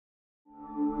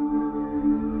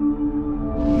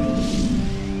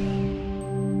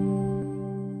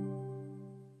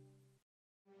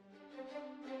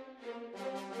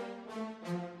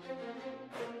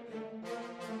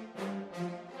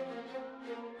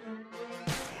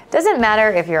Doesn't matter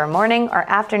if you're a morning or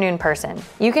afternoon person,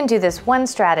 you can do this one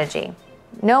strategy.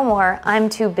 No more, "I'm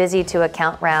too busy to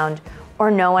account round,"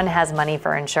 or "no one has money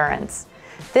for insurance."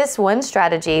 This one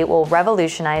strategy will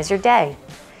revolutionize your day.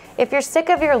 If you're sick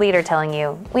of your leader telling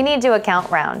you, "We need to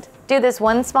account round," do this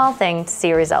one small thing to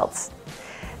see results.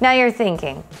 Now you're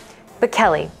thinking, "But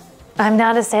Kelly, I'm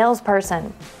not a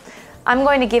salesperson." I'm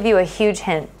going to give you a huge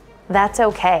hint. That's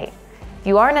okay. If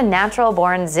you aren't a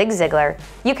natural-born Zig Ziglar,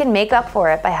 you can make up for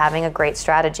it by having a great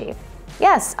strategy.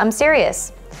 Yes, I'm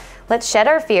serious. Let's shed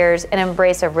our fears and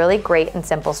embrace a really great and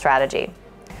simple strategy.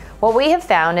 What we have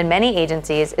found in many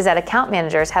agencies is that account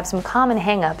managers have some common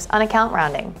hang-ups on account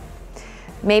rounding.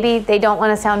 Maybe they don't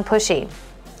want to sound pushy,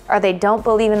 or they don't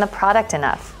believe in the product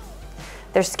enough.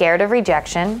 They're scared of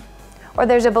rejection, or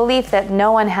there's a belief that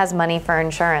no one has money for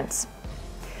insurance.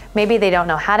 Maybe they don't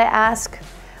know how to ask,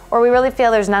 or we really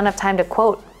feel there's not enough time to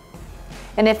quote.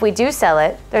 And if we do sell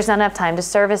it, there's not enough time to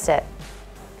service it.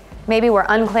 Maybe we're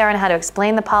unclear on how to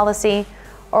explain the policy,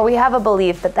 or we have a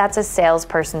belief that that's a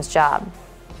salesperson's job.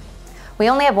 We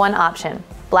only have one option: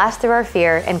 blast through our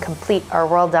fear and complete our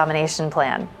world domination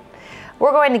plan.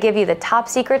 We're going to give you the top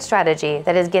secret strategy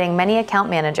that is getting many account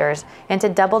managers into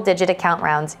double-digit account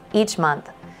rounds each month.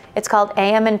 It's called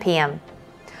AM and PM.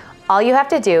 All you have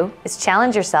to do is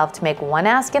challenge yourself to make one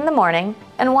ask in the morning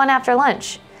and one after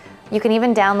lunch. You can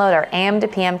even download our AM to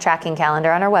PM tracking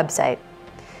calendar on our website.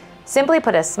 Simply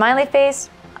put a smiley face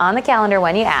on the calendar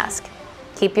when you ask.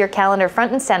 Keep your calendar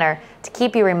front and center to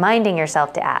keep you reminding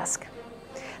yourself to ask.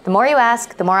 The more you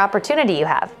ask, the more opportunity you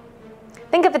have.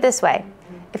 Think of it this way.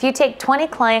 If you take 20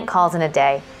 client calls in a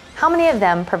day, how many of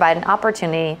them provide an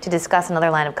opportunity to discuss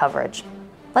another line of coverage?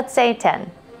 Let's say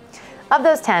 10. Of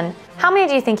those 10, how many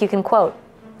do you think you can quote?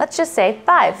 Let's just say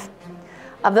 5.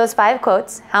 Of those 5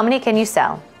 quotes, how many can you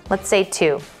sell? Let's say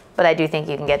 2, but I do think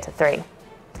you can get to 3.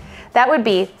 That would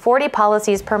be 40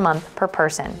 policies per month per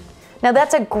person. Now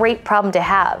that's a great problem to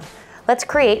have. Let's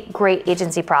create great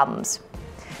agency problems.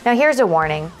 Now here's a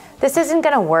warning. This isn't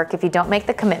going to work if you don't make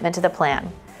the commitment to the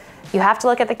plan. You have to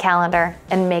look at the calendar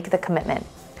and make the commitment.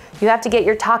 You have to get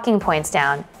your talking points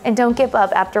down and don't give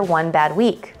up after one bad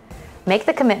week. Make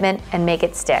the commitment and make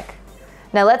it stick.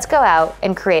 Now let's go out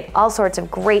and create all sorts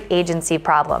of great agency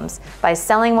problems by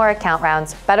selling more account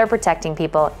rounds, better protecting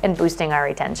people, and boosting our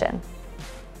retention.